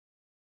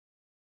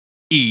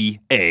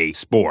EA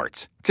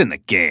Sports. It's in the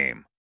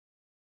game.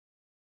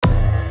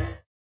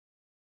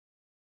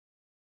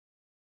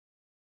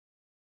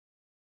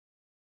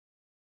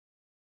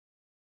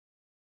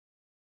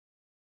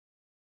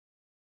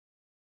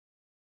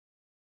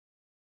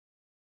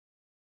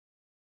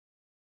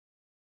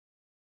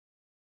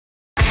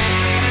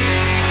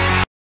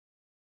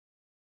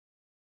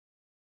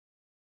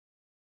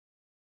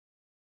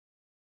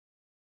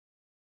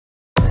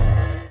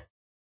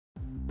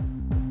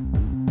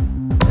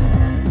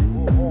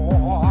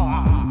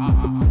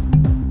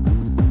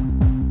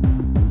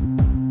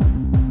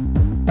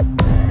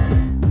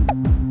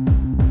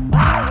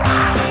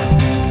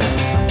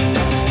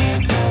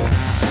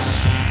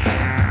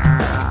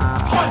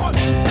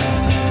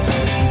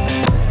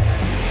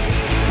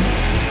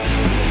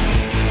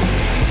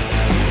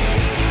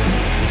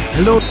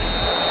 Hello.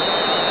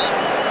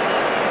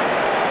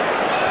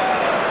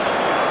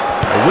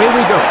 Away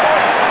we go.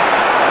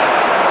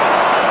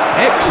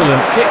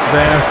 Excellent kick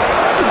there.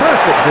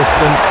 Perfect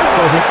distance,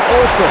 causing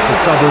all sorts of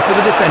trouble for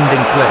the defending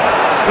player.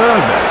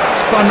 Berger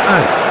spun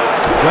out.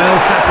 Well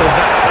tackled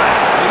that time.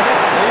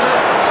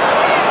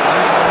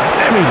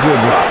 Very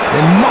good run.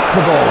 They knocked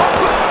the ball up.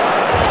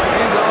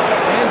 Hands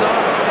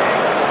off.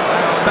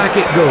 Back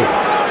it goes.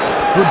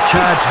 Good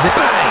charge there.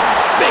 Bang!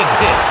 Big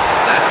hit.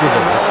 That would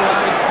have been.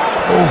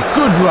 Oh,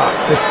 good run.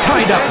 They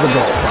tied up the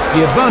ball.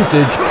 The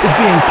advantage is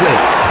being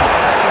played.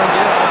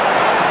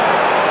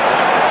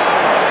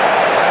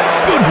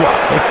 Good run.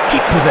 They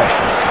keep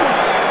possession.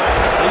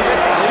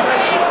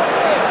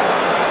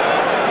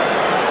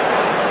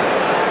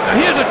 Now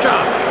here's a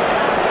chance.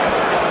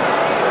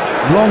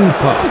 Long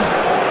pass.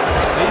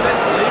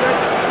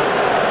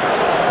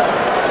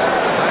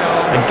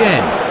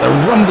 Again, the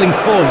rumbling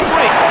forward.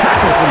 Great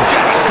tackle from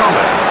Jack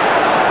Collins.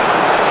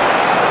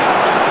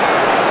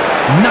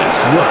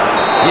 Nice work.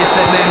 Yes,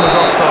 that man was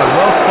offside.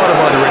 Well spotted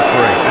by the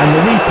referee. And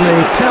the replay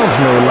tells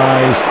no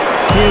lies.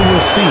 Here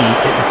we'll see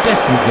it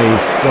definitely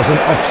was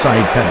an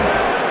offside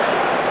penalty.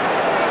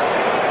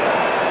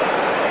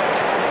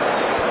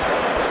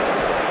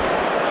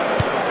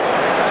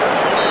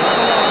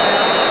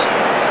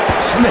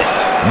 Smith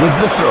with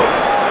the throw.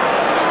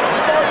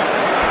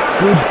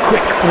 Good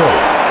quick throw.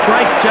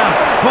 Right jump.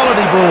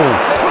 Quality ball.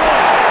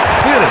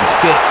 Clearance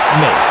hit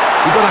made.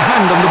 He got a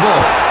hand on the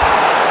ball.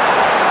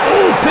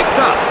 Oh, picked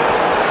up.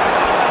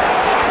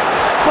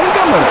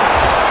 Montgomery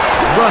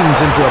runs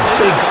into a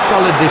big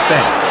solid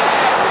defence.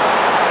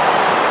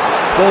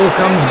 Ball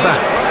comes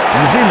back.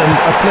 New Zealand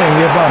are playing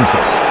the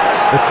advantage.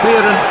 The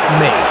clearance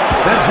made.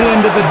 That's the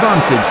end of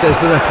advantage, says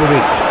the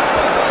referee.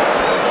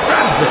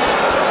 Grabs it.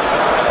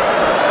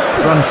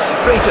 Runs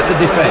straight at the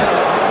defence.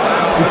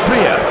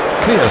 Dupria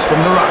clears from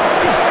the right.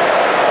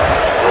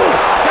 Oh,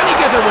 can he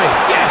get away?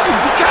 Yes, he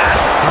can.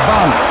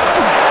 Habana.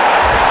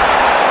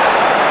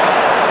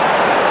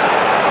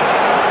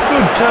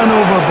 Good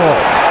turnover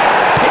ball.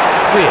 Pick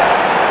clear.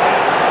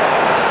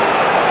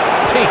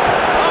 Take.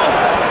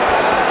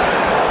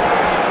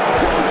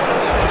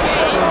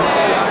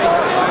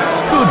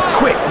 Good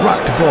quick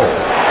rucked ball.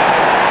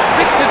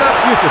 Picks it up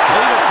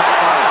beautifully.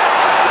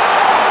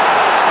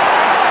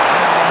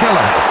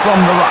 Keller from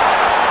the ruck.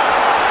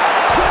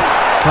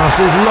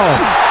 Passes long.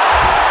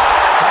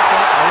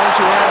 I want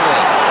you out of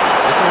it.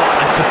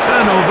 It's a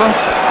turnover.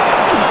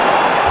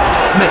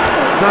 Smith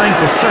trying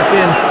to suck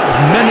in as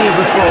many of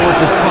the forwards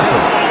as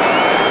possible.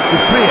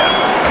 Dupria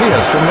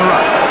clears from the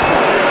right.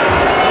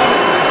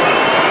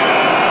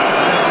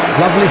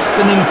 Lovely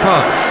spinning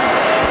pass.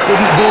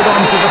 Couldn't hold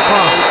on to the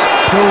pass.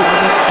 So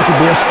it'll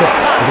be a scrum.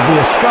 It'll be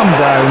a scrum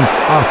down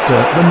after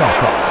the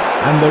knock-on.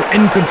 And they're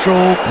in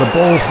control. The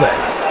ball's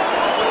there.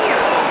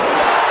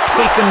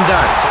 Taken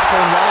down.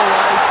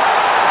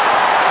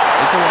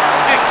 It's away.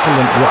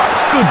 Excellent run.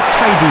 Good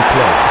tidy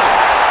play.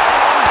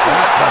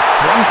 That's a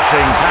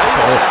crunching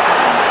tackle.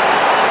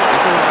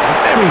 It's away.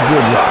 Very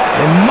good run.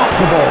 They knock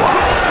the ball up.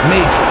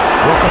 Major,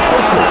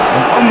 Rocafoco,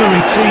 and on the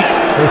retreat,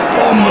 they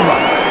form the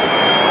run.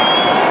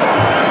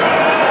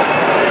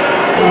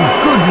 Oh,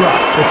 good run.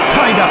 They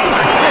tied up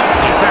a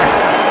hefty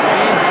tackle.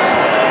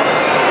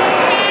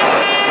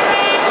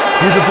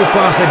 Beautiful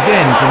pass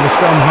again from the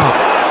scrum half.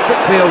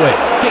 Quickly away.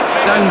 Kicks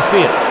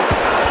downfield.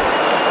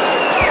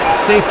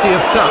 Safety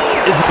of touch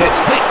gets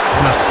hit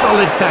in a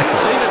solid tackle.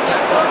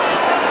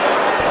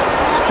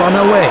 Spun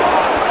away.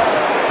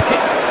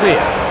 Kick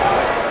clear.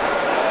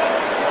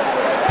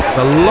 There's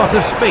a lot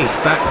of space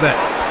back there.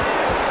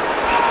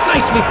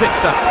 Nicely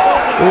picked up.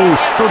 Oh,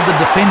 stood the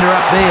defender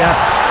up there.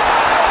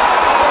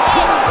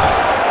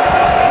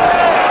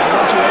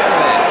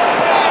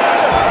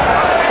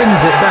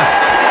 Spins it back.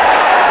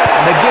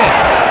 And again,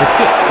 the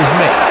kick is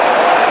made.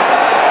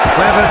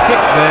 Clever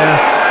kick there,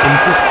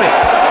 into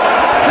space.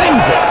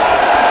 Claims it.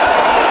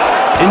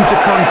 Into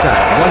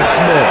contact once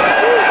more.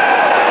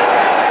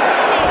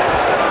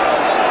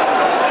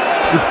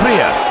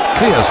 Dupria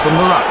clears from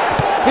the ruck.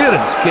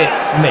 Clearance kick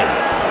made.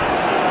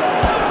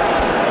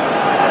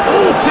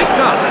 Oh, picked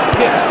up.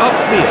 Kicks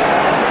upfield.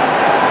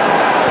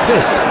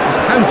 This is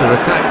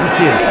counter-attack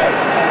material.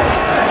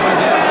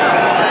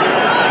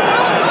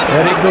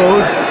 There it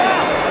goes.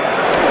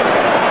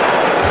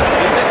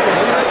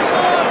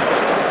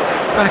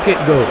 Back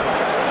it goes.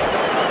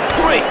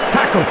 Great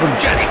tackle from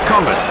Jerry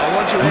Collins.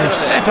 And they've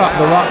set up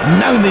the ruck,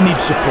 now they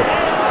need support.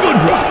 Good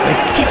ruck, they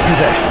keep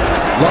possession.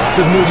 Lots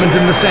of movement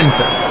in the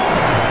centre.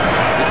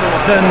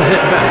 Turns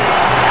it back.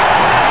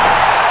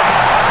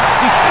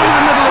 He's through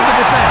the middle of the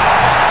defence.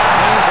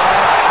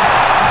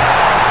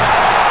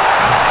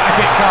 Back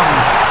it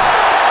comes.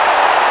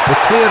 The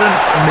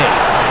clearance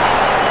made.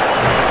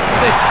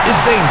 This is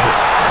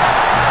dangerous.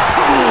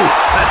 Ooh,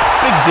 that's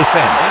big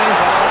defence.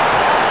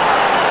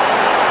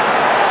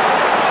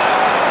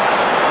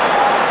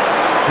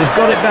 They've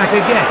got it back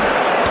again.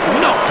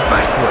 Knocked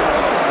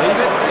backwards. Leave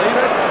it.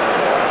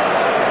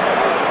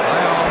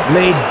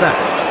 Laid back.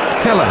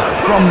 Kelleher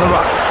from the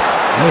ruck.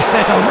 And they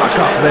set a ruck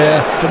up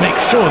there to make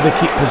sure they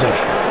keep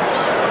possession.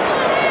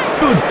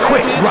 Good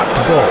quick rucked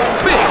ball.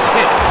 Big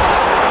hit.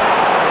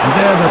 And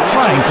there they're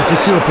trying to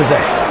secure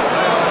possession.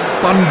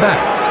 Spun back.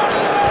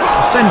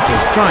 The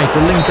centres trying to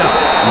link up.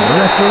 And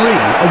the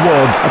referee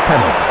awards a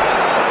penalty.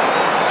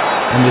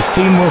 And his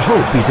team will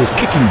hope he's his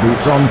kicking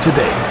boots on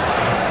today.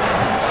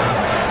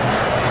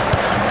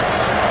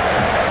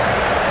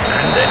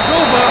 It's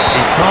over.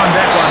 He's timed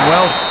that one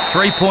well.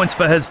 3 points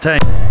for his team.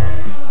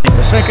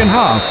 The second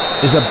half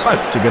is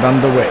about to get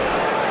underway.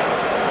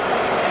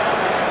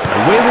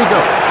 Away we go.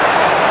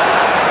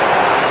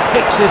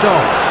 Picks it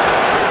on.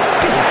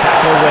 Good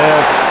tackle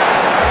there.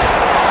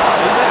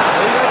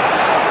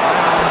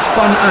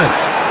 Spun out.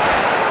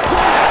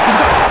 He's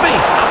got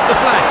space up the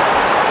flank.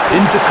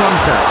 Into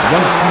contact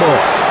once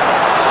more.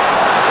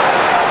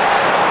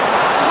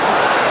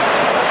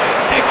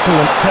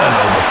 Excellent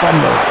turnover from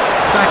the right.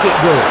 Back it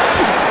goes.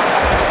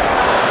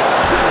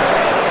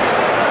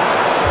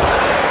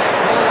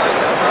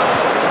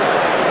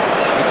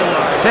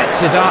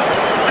 Sets it up,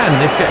 and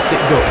they've kept it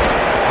going.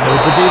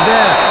 Nobody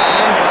there.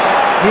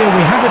 Here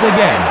we have it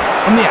again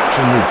on the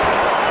action replay.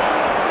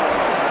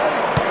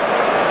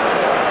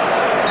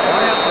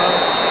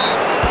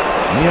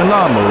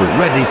 Nialamo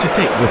ready to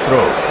take the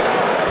throw.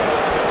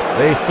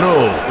 They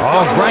throw.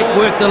 Oh, great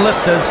work, the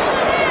lifters.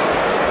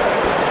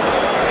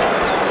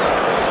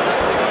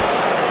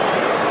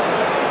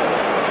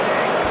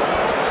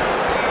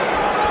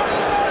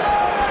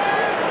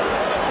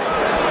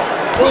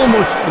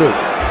 Almost through.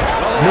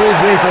 No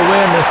great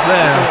awareness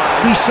there.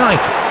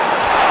 Recycle.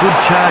 Good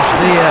charge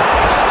there.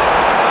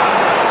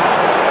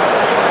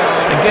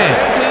 Again,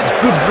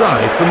 good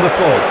drive from the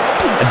forward.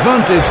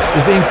 Advantage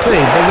is being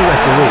played by the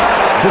referee.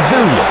 De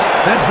Villiers.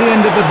 That's the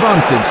end of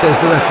advantage, says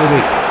the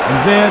referee.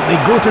 And there they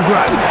go to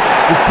ground.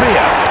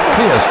 Dupria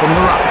clears from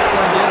the ruck.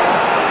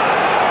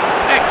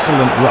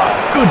 Excellent ruck.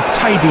 Good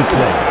tidy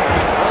play.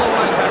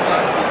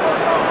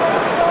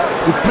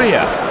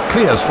 Dupria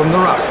clears from the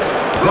ruck.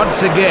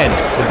 Once again,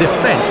 the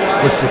defence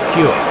was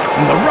secure,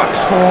 and the ruck's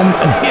formed,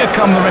 and here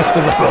come the rest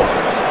of the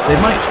forwards. They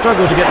might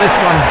struggle to get this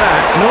one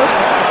back. No,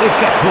 they've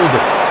kept hold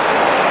of it.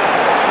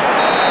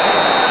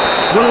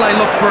 Will they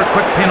look for a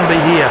quick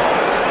penalty here?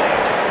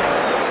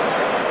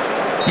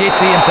 Yes,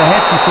 Ian,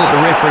 perhaps he thought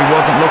the referee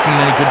wasn't looking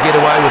and he could get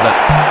away with it.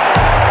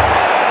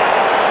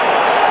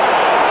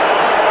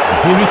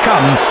 And here he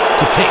comes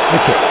to take the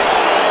kick.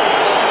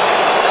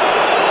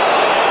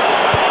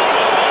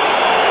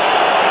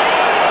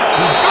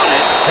 He's got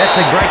it. That's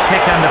a great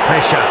kick under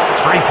pressure.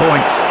 3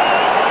 points.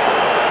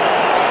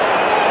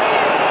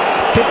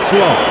 Kicks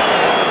long.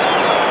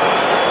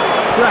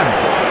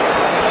 Grabs it.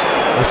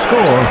 The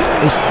score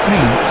is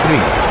 3-3.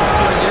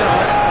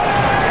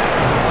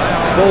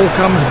 Ball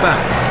comes back.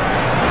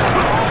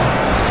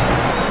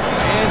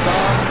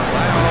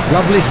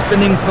 Lovely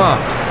spinning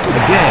pass.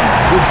 Again,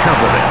 good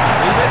covering.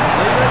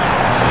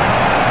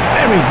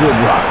 Very good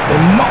ruck. They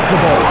mock the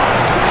ball.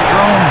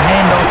 Strong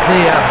handoff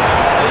there.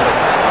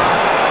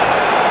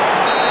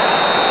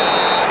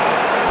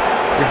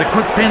 There's a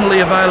quick penalty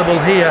available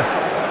here.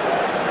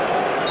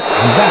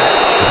 And that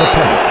is a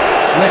penalty.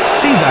 Let's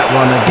see that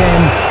one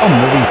again on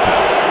the replay.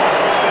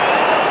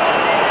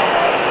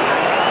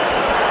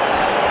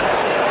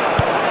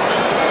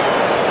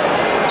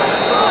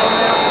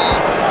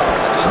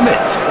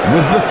 Smith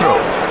with the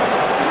throw.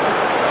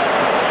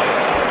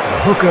 The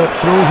hooker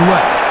throws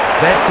well.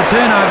 That's a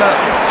turnover.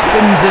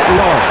 Spins it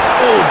long.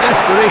 Oh,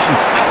 desperation.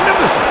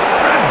 Magnificent.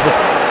 Grabs it.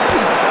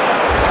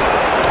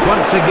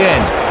 Once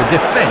again, the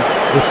defence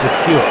was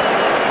secure.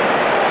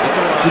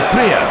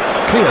 Dupria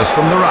clears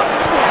from the ruck.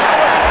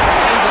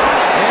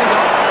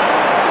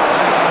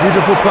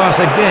 Beautiful pass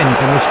again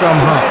from the scrum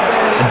half.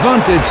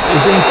 Advantage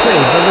is being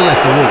played by the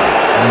referee.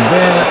 And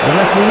there, the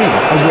referee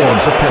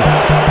awards a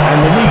penalty. And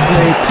the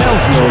replay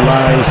tells no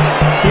lies.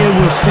 Here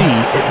we'll see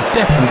it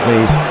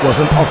definitely was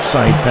an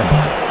offside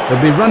penalty.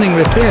 There'll be running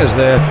repairs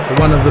there to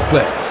one of the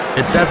players.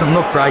 It doesn't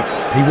look great.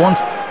 He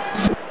wants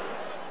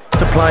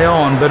to play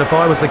on, but if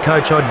I was the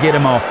coach, I'd get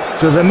him off.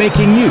 So they're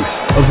making use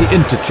of the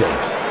interchange.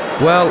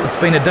 Well, it's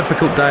been a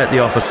difficult day at the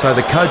office, so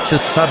the coach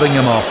is subbing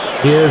him off.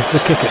 Here's the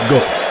kick at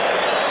goal.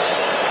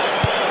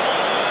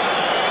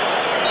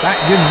 That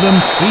gives them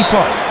 3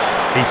 points.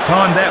 He's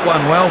timed that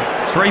one well.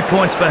 3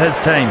 points for his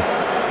team.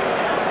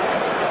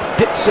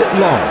 hits it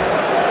long.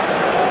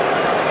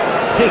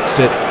 Takes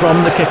it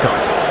from the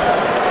kickoff.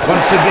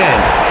 Once again,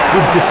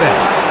 good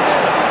defence.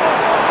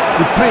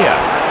 Dupria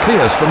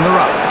clears from the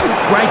right.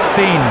 Great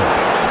fend.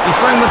 He's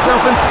throwing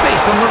himself in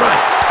space on the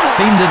right.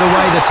 Fended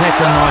away the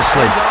tackle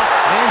nicely.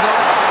 Hands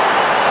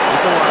off.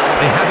 It's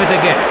away. They have it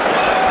again.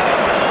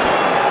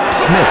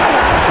 Smith,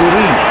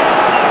 Uri,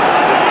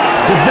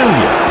 De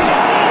Villiers.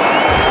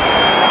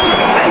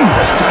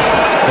 Tremendous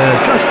tackle. They're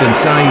just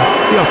inside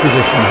the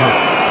opposition half.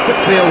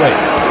 Quickly away.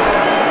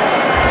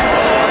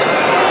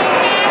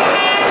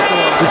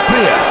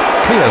 Dupria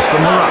clears from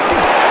the right.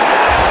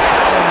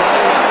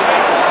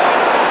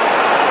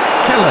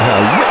 Kelleher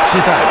whips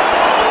it out.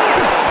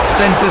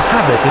 Centres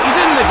have it. He's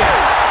in the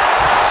game.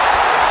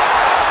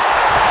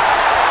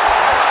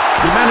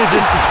 He manages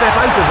to step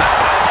out of that.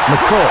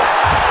 McCall.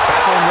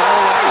 Tackle and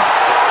roll away.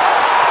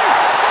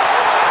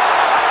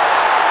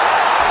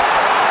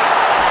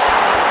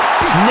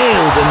 He's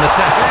nailed in the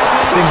tackle.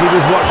 I think he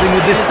was watching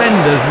the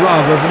defenders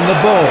rather than the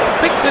ball.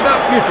 Picks it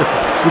up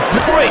beautifully.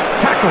 Great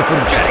tackle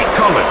from Jerry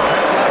Collins.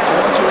 I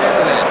want you out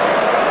of there.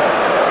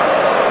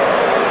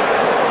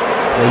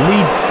 They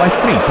lead by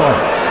 3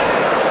 points.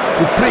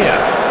 Dupria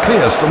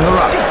clears from the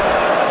right.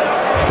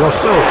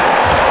 Rousseau.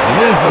 And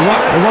here's the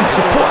lock. They want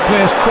support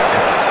players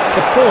quicker.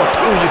 Support.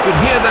 Oh, you could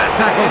hear that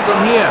tackle from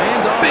here.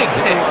 Big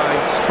hit.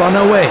 Spun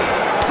away.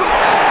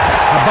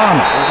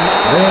 Habana.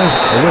 There's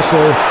a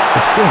whistle.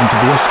 It's going to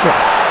be a scrap.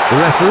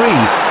 The referee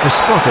has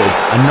spotted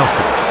a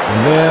knockout. And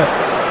there,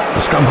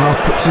 the scrum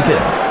half puts it in.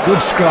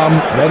 Good scrum.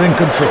 They're in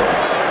control.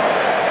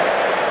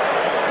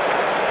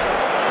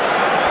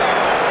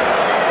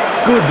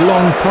 Good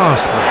long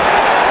pass there.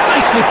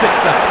 Nicely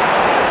picked up.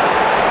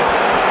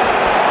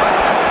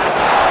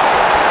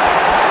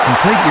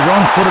 Completely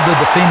wrong-footed the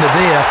defender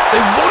there. They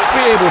won't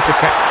be able to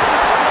catch it.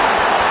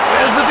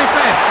 Where's the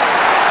defence?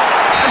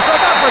 And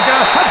South Africa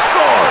have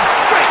scored.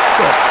 Great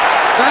score.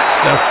 That's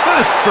the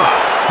first try.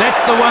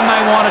 That's the one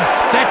they wanted.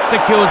 That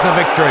secures the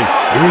victory.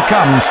 Here he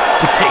comes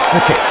to take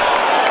the kick.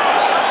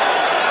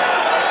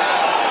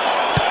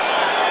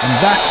 And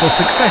that's a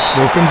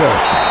successful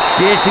conversion.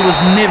 Yes, he was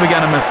never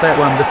going to miss that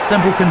one. The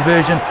simple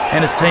conversion,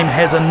 and his team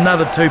has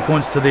another 2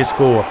 points to their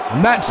score.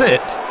 And that's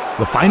it.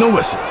 The final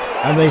whistle.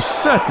 And they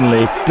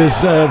certainly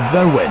deserved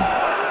their win.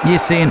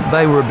 Yes, Ian,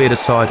 they were a better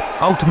side.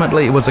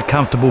 Ultimately, it was a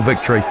comfortable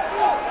victory.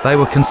 They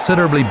were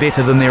considerably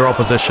better than their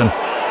opposition.